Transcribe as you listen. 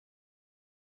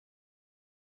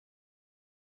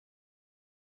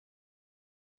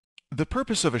The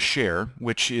purpose of a share,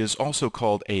 which is also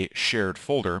called a shared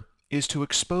folder, is to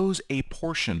expose a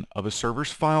portion of a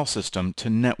server's file system to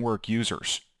network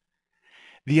users.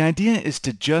 The idea is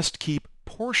to just keep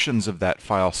portions of that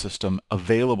file system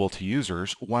available to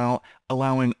users while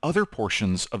allowing other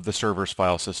portions of the server's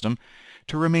file system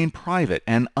to remain private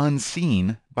and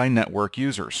unseen by network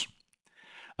users.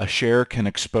 A share can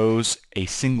expose a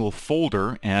single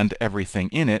folder and everything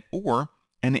in it, or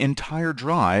an entire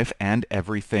drive and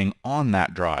everything on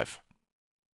that drive.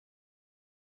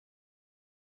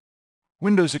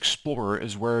 Windows Explorer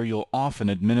is where you'll often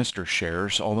administer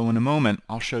shares, although in a moment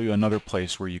I'll show you another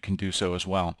place where you can do so as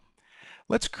well.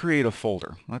 Let's create a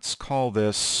folder. Let's call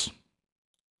this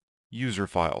User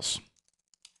Files.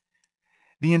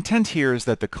 The intent here is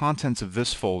that the contents of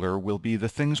this folder will be the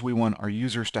things we want our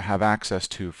users to have access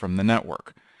to from the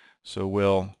network. So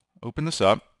we'll open this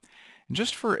up. And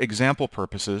just for example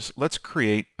purposes, let's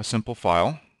create a simple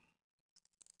file.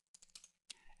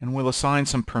 And we'll assign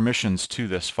some permissions to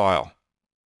this file.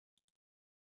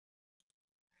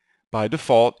 By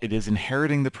default, it is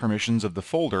inheriting the permissions of the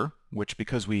folder, which,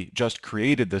 because we just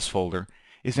created this folder,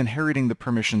 is inheriting the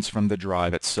permissions from the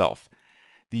drive itself.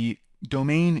 The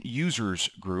domain users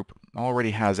group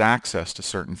already has access to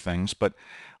certain things, but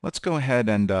let's go ahead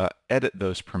and edit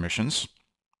those permissions,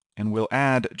 and we'll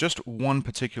add just one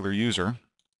particular user.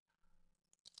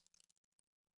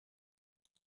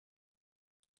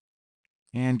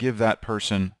 And give that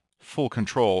person full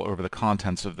control over the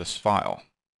contents of this file.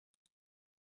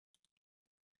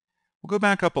 We'll go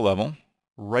back up a level,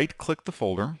 right-click the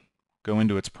folder, go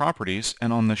into its properties,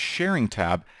 and on the Sharing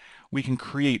tab, we can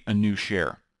create a new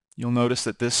share. You'll notice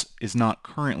that this is not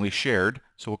currently shared,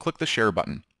 so we'll click the Share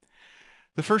button.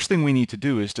 The first thing we need to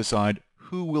do is decide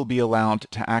who will be allowed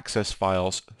to access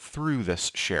files through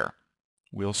this share.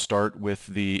 We'll start with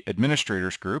the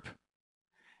administrators group,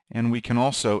 and we can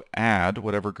also add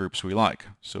whatever groups we like.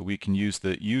 So we can use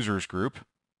the users group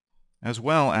as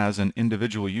well as an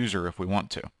individual user if we want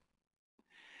to.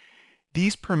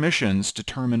 These permissions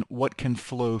determine what can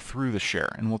flow through the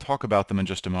share, and we'll talk about them in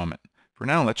just a moment. For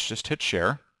now, let's just hit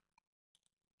share.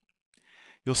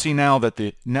 You'll see now that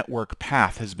the network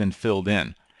path has been filled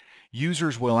in.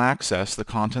 Users will access the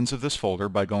contents of this folder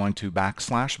by going to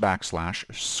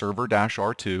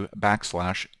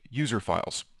 //server-r2 /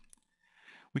 user-files.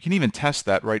 We can even test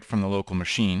that right from the local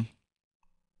machine.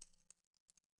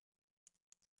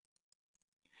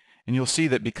 And you'll see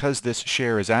that because this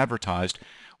share is advertised,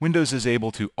 Windows is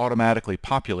able to automatically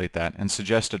populate that and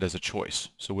suggest it as a choice.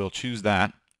 So we'll choose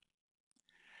that.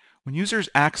 When users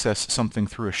access something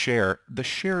through a share, the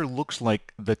share looks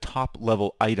like the top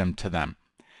level item to them.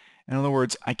 In other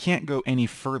words, I can't go any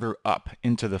further up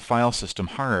into the file system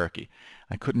hierarchy.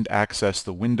 I couldn't access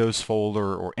the Windows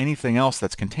folder or anything else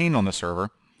that's contained on the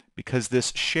server because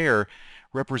this share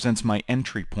represents my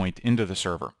entry point into the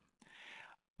server.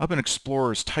 Up in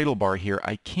Explorer's title bar here,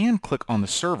 I can click on the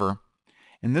server,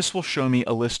 and this will show me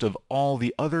a list of all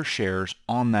the other shares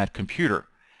on that computer.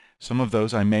 Some of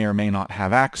those I may or may not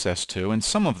have access to, and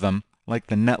some of them, like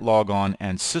the netlogon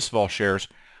and sysvol shares,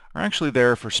 are actually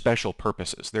there for special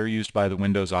purposes. They're used by the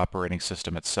Windows operating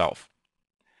system itself.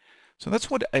 So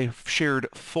that's what a shared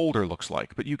folder looks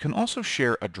like, but you can also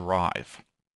share a drive.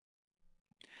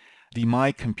 The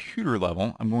My Computer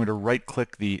level, I'm going to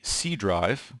right-click the C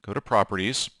drive, go to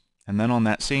Properties, and then on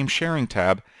that same Sharing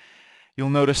tab, you'll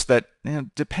notice that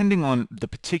depending on the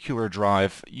particular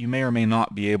drive, you may or may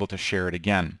not be able to share it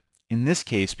again. In this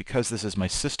case, because this is my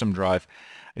system drive,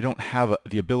 I don't have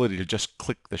the ability to just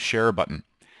click the Share button.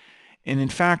 And in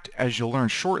fact, as you'll learn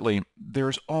shortly,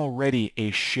 there's already a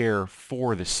share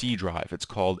for the C drive. It's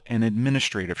called an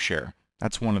administrative share.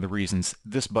 That's one of the reasons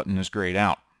this button is grayed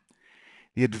out.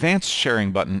 The advanced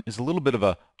sharing button is a little bit of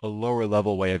a lower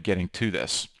level way of getting to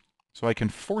this. So I can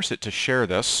force it to share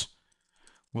this.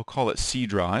 We'll call it C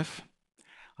drive.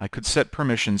 I could set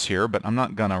permissions here, but I'm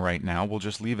not gonna right now. We'll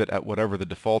just leave it at whatever the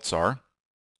defaults are.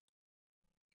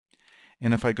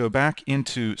 And if I go back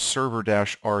into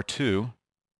server-r2,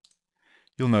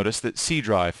 you'll notice that C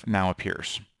drive now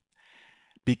appears.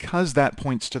 Because that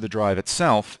points to the drive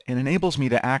itself, it enables me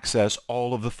to access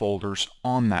all of the folders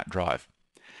on that drive.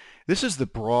 This is the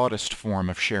broadest form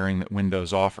of sharing that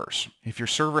Windows offers. If your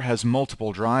server has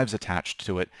multiple drives attached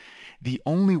to it, the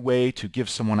only way to give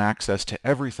someone access to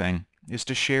everything is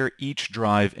to share each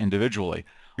drive individually.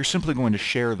 You're simply going to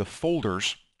share the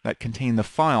folders that contain the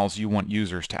files you want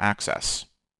users to access.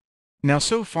 Now,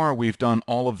 so far we've done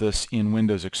all of this in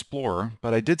Windows Explorer,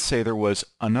 but I did say there was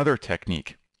another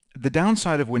technique. The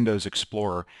downside of Windows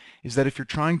Explorer is that if you're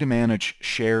trying to manage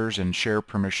shares and share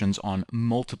permissions on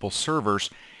multiple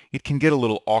servers, it can get a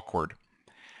little awkward.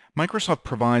 Microsoft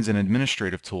provides an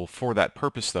administrative tool for that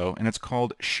purpose though, and it's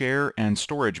called Share and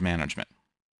Storage Management.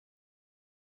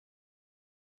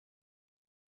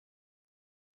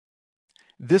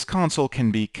 This console can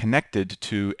be connected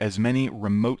to as many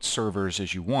remote servers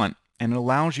as you want, and it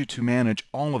allows you to manage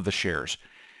all of the shares.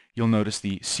 You'll notice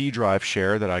the C drive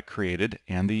share that I created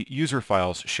and the user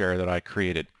files share that I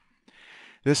created.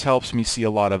 This helps me see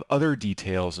a lot of other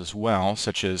details as well,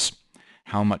 such as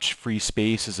how much free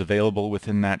space is available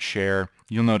within that share.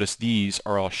 You'll notice these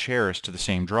are all shares to the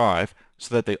same drive,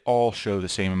 so that they all show the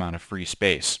same amount of free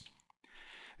space.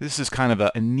 This is kind of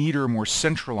a neater, more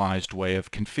centralized way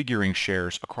of configuring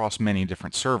shares across many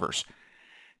different servers.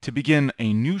 To begin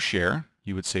a new share,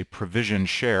 you would say provision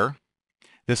share.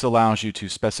 This allows you to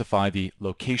specify the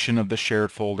location of the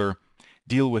shared folder,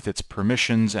 deal with its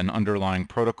permissions and underlying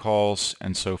protocols,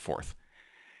 and so forth.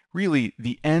 Really,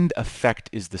 the end effect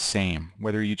is the same,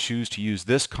 whether you choose to use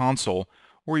this console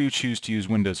or you choose to use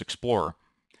Windows Explorer.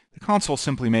 The console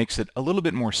simply makes it a little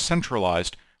bit more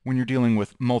centralized when you're dealing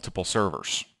with multiple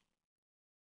servers.